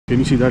Can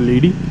you see that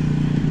lady?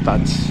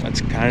 That's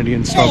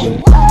Canadian stubble.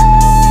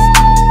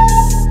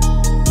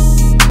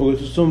 Okay,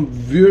 so some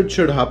weird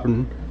shit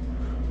happened.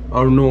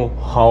 I don't know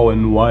how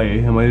and why.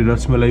 हमारी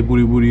रसमलाई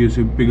पूरी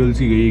ऐसे पिघल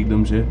सी गई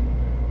एकदम से.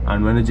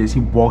 And मैंने जैसी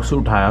बॉक्स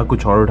उठाया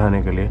कुछ और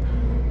उठाने के लिए.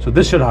 So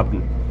this shit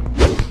happened.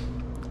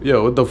 Yeah,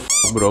 what the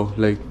fuck, bro?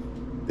 Like,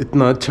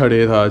 इतना अच्छा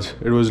डे था आज.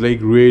 It was like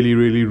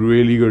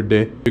really good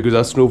day. Because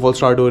आज snowfall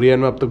start हो रही है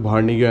and मैं अब तक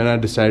बाहर नहीं गया. And I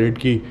decided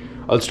कि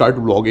I'll start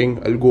vlogging.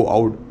 I'll go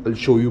out. I'll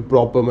show you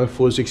proper my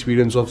first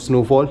experience of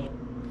snowfall.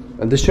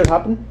 And this shit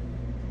happened.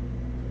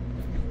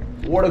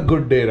 What a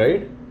good day,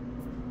 right?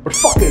 But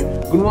fuck it.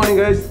 Good morning,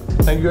 guys.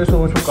 Thank you guys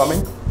so much for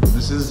coming.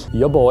 This is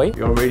your boy,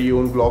 your very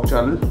own vlog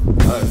channel.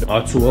 And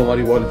आज सुबह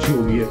हमारी बहुत अच्छी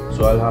हो गई है.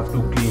 So I'll have to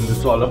clean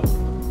this all up.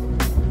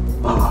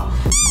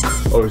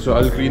 Alright, so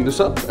I'll clean this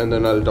up and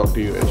then I'll talk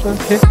to you guys.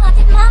 Okay.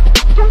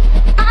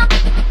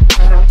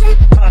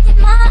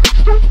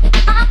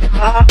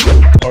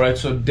 Alright,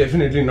 so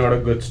definitely not a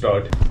good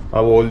start. I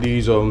have all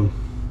these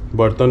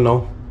bartan now.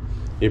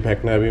 ये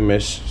फेंकना है अभी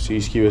mesh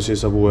चीज की वजह से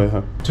सब हुआ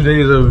है. Today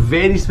is a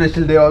very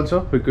special day also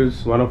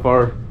because one of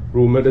our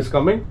roommate is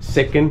coming.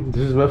 Second,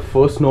 this is my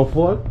first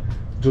snowfall.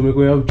 जो मेरे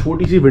को यहाँ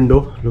छोटी सी window,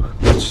 look,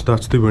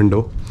 that's the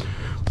window.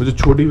 मुझे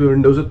छोटी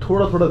विंडो से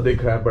थोड़ा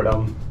दिख रहा है, but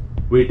I'm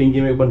waiting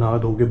कि मैं एक बार नहा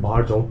धो के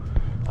बाहर जाऊँ.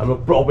 I'm a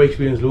proper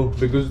experience लूँ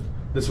because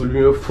this will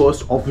be my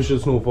first official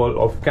snowfall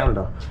of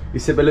Canada.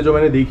 इससे पहले जो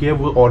मैंने देखी है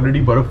वो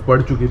already बर्फ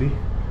पड़ चुकी थी.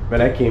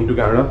 When I came to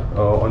Canada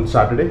on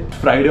Saturday,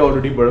 Friday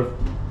already बर्फ.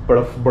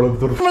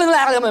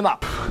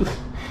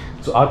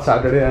 So आज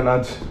सैटरडे एंड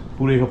आज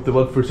पूरे एक हफ्ते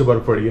बाद फिर से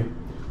बर्फ पड़ी है.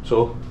 So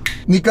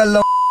निकल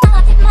लो.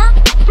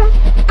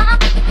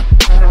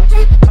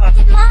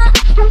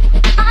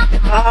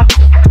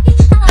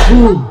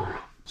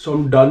 So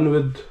I'm done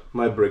with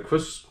my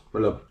breakfast.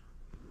 मतलब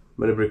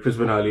मैंने breakfast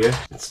बना लिया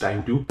है. It's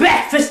time to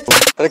breakfast.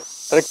 अरे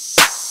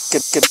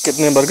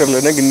कितने बर्गर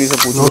लेने गिन्नी से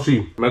पूछो. ओशी,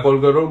 मैं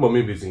कॉल कर रहा हूँ,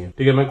 मम्मी बिजी है.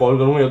 ठीक है, मैं कॉल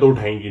करूँगा या तो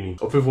उठाएंगी नहीं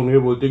और फिर फोन करके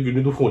बोलती है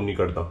गिन्नी तू फोन नहीं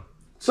करता.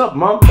 सब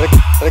मॉम.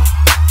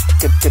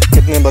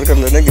 कितने बर्गर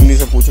लेने गिन्नी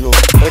से पूछ लो.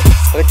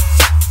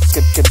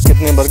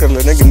 कितने बर्गर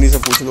लेने गिन्नी से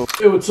पूछ लो.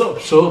 Hey, what's up?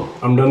 So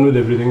I'm done with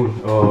everything.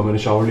 मैंने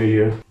shower ले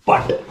लिया.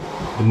 But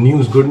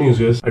the good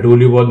news is I told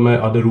you about my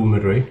other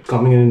roommate, right?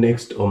 Coming in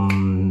next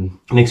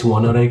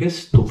 1 hour, I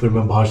guess. तो फिर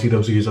मैं बाहर सीधा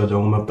उसी के साथ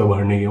जाऊँगा. मैं अब तक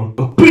बाहर नहीं गया हूँ.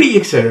 I'm pretty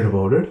excited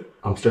about it.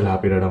 I'm still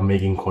happy that I'm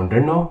making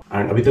content now.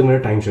 And अभी तक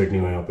मेरा time set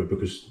नहीं हुआ यहाँ पे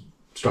because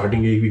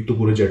starting एक week तो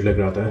पूरा jet lag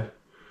रहता है.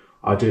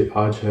 आज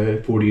है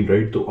 14,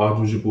 right? तो आज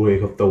मुझे पूरा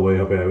एक हफ्ता हुआ है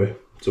यहाँ पे आए हुए.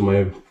 So my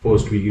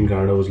first week in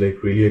Canada was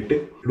like really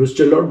hectic. It was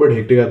chilled out but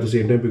hectic at the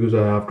same time because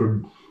I have to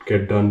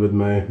get done with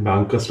my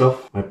bank stuff,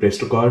 my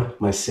Presto card,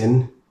 my SIM.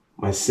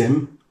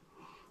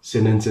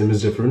 SIM and SIM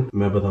is different.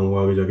 मैं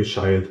बताऊँगा आगे जाके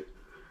शायद.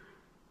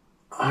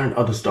 And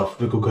other stuff.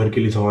 मेरे को घर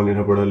के लिए सामान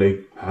लेना पड़ा, like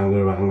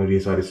hanger ये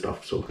सारे stuff.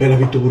 So पहला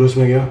वीक तो पूरा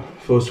उसमें गया.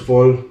 First of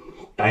all,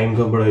 time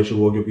का बड़ा issue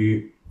हुआ क्योंकि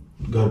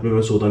घर पे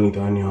मैं सोता नहीं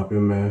था. यहाँ पे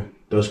मैं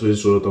 10 बजे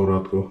सो जाता हूँ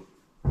रात को.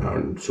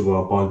 And सुबह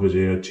 5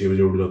 बजे या 6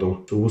 बजे उठ जाता हूँ.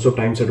 तो वो सब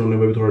टाइम सेट होने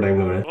में भी थोड़ा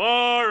टाइम लग रहा है.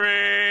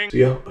 Boring. So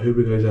yeah, I hope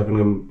you guys are having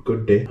a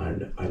good day. And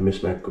I miss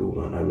my crew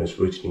and I miss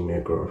Virginie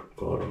Maker,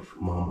 God of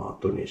Mama,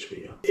 Tonesh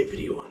Bhaiya,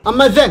 everyone.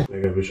 Amazing.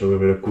 Like I wish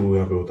मेरा crew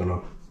यहाँ पे होता ना.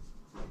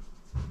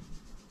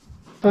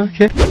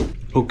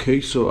 Okay,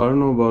 so I don't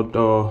know about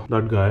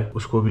that guy.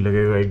 उसको भी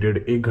लगेगा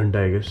 1 घंटा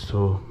I guess. So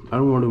I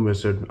don't want to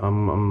miss it.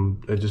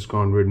 I just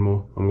can't wait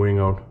more. I'm going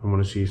out. I'm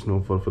gonna see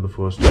snowfall for the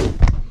first time.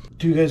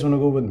 Do you guys want to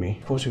go with me?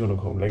 Of course you're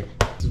gonna go. Like,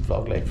 this is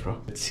vlog life, bro.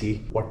 Let's see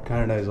what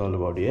Canada is all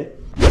about, yeah?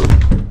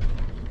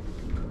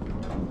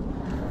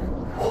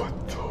 What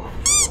the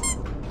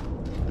fuck?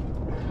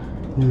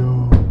 Yo,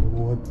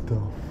 what the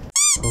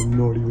fuck? I'm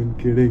not even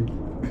kidding.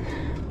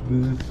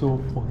 This is so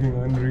fucking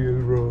unreal,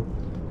 bro.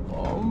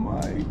 Oh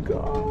my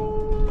god.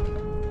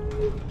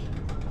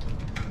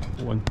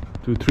 1,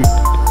 2, 3.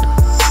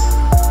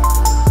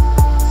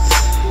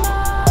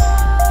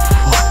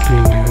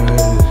 Fucking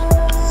hell.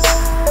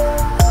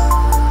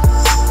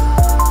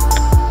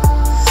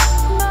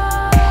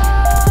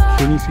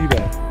 Can you see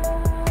that?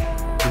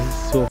 This is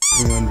so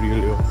fucking unreal,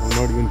 yo. I'm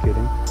not even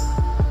kidding.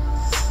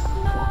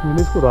 Fuck,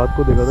 मैंने इसको रात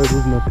को देखा था. It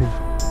was nothing.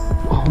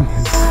 Oh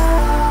man.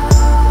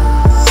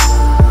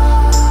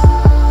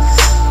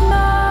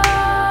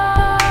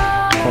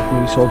 Fuck,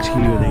 मेरी socks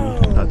heal हो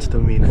जाएंगी. That's the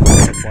main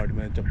part.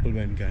 मैं चप्पल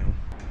पहन के आया हूँ.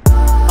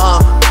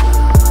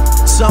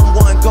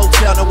 Someone go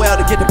tell Noel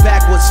to get the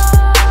backwards.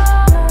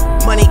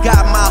 Money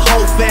got my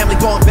whole family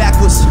going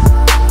backwards.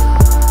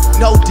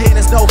 No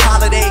dinners, no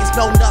holidays,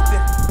 no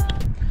nothing.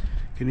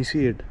 Can you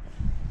see it?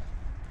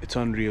 It's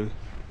unreal.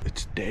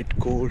 It's dead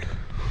cold.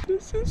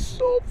 This is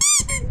so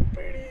fucking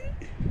pretty.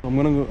 I'm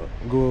gonna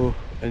go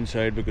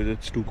inside because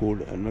it's too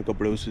cold and my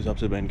kapde us hisab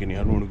se pehen ke nahi.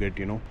 I don't want to get,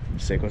 you know,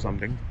 sick or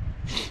something.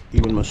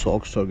 Even my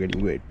socks are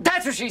getting wet.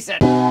 That's what she said.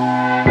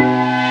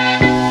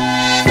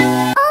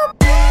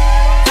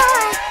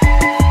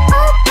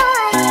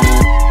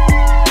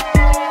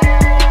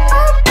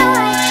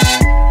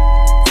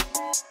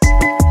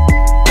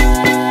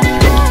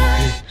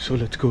 So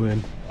let's go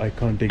in. I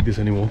can't take this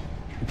anymore.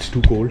 It's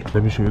too cold.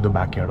 Let me show you the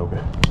backyard,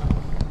 okay?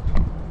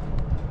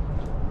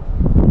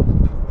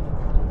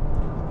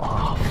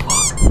 Oh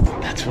fuck.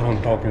 That's what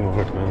I'm talking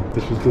about, man.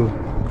 This was the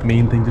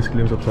main thing जिसके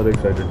लिए मैं सबसे ज़्यादा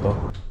excited था.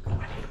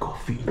 I need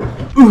coffee.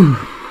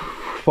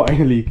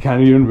 Finally,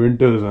 Canadian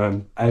winters,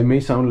 man. I may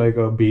sound like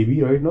a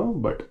baby right now,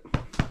 but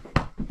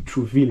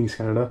true feelings,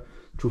 Canada.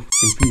 True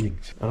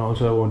feelings. And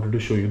also, I wanted to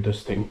show you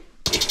this thing.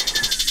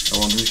 I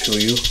wanted to show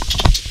you.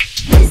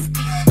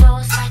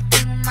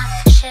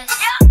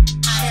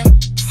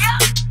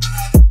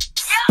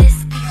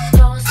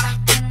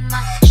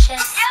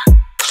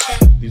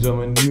 These are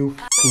my new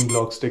fucking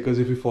Glogs stickers.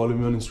 If you follow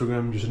me on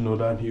Instagram, you should know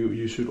that.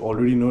 You should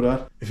already know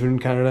that. If you're in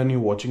Canada and you're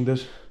watching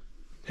this,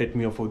 hit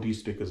me up for these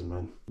stickers,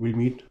 man. We'll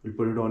meet. We'll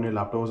put it on your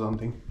laptop or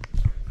something.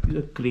 These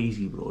are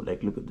crazy, bro.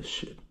 Like, look at this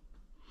shit.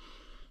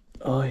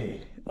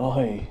 Oi.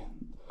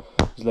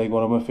 It's like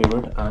one of my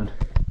favorite. And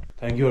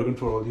thank you, Argun,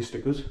 for all these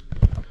stickers.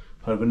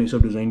 Argun ne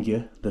sab design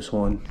kiya. This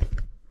one.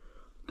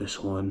 This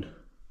one.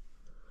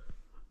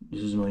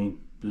 This is mine.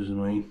 This is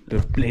mine. There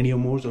are plenty of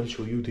more. I'll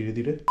show you धीरे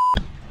धीरे.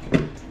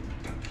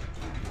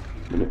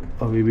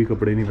 अभी भी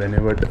कपड़े नहीं पहने,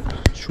 but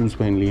shoes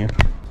पहन लिए.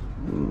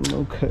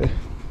 Okay.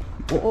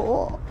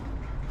 Oh,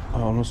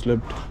 I almost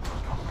slipped.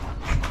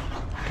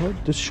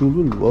 But this shoe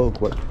will work,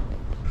 but.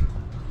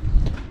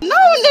 No,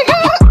 nigga.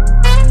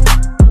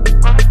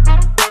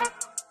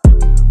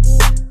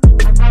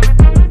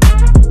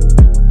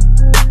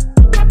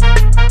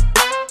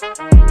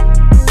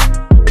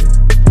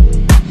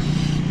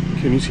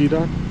 Can you see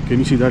that? Can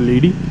you see that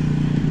lady?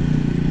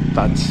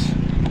 That's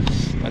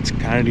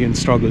Canadian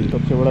struggle.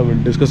 सबसे बड़ा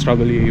winters का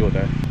struggle यही होता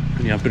है.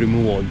 You have to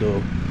remove all the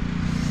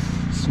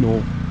snow.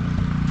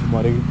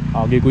 हमारे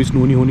आगे कोई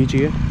snow नहीं होनी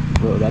चाहिए.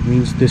 That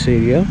means this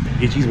area.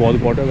 ये चीज़ बहुत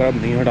important है. अगर आप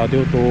नहीं हटाते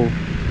हो तो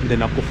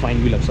then आपको fine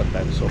भी लग सकता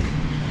है. So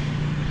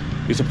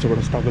ये सबसे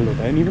बड़ा struggle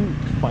होता है. Even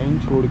fine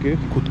छोड़ के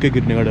खुद के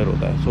गिरने का डर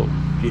होता है. So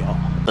yeah.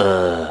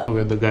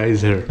 Okay, the guy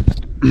is here.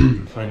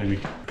 Finally.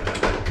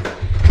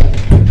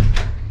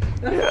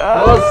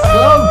 Yeah. What's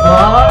up,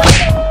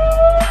 boy?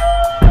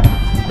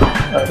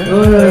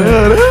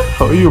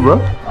 How are you, bro?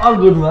 I'm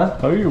good, man.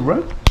 How are you,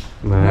 bro?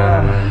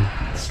 Man,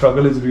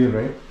 struggle is real,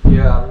 right?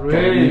 Yeah,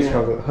 really.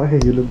 Struggle. Hi,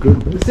 you look good,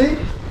 bro. See,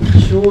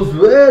 shoes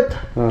wet.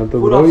 हाँ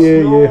तो bro ये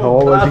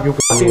हवाबाजी क्यों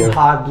करनी है?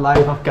 Hard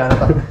life of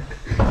Canada.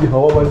 ये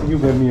हवाबाजी क्यों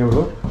करनी है,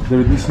 bro? There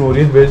is this snow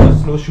race. Where's the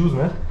snow shoes,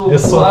 man? You're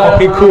so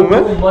fucking cool,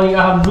 man. I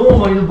have no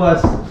money to buy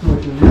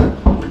snowshoes.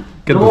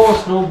 No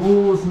snow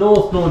boots, no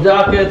snow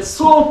jackets.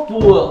 So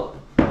poor.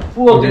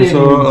 Okay,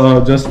 so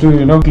just to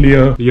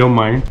clear your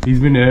mind, he's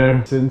been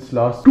here since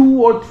last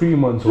 2 or 3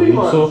 months only.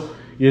 So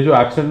ये जो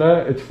accent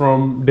है, it's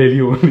from Delhi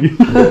only.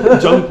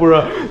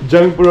 Jungpura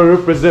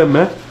represent,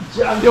 man.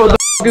 Yo, what the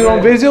f is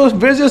wrong?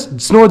 Where's your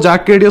snow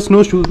jacket, your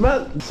snow shoes,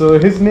 man? So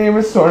his name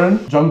is Soren.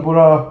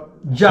 Jungpura.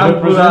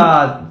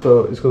 So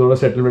इसको थोड़ा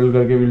settle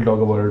करके we'll talk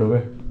about it,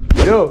 okay?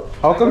 Yo,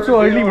 how come so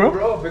early, bro?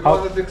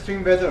 Because of the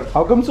extreme weather.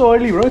 How come so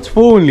early, bro? It's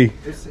 4 only.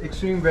 It's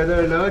extreme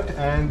weather alert,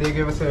 and they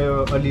gave us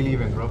a early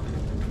leave-in, bro.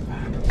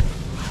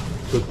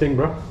 Good thing,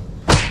 bro.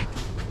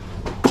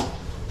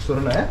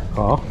 सुरना है?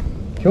 हाँ.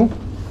 क्यों?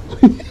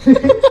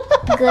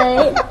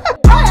 Good.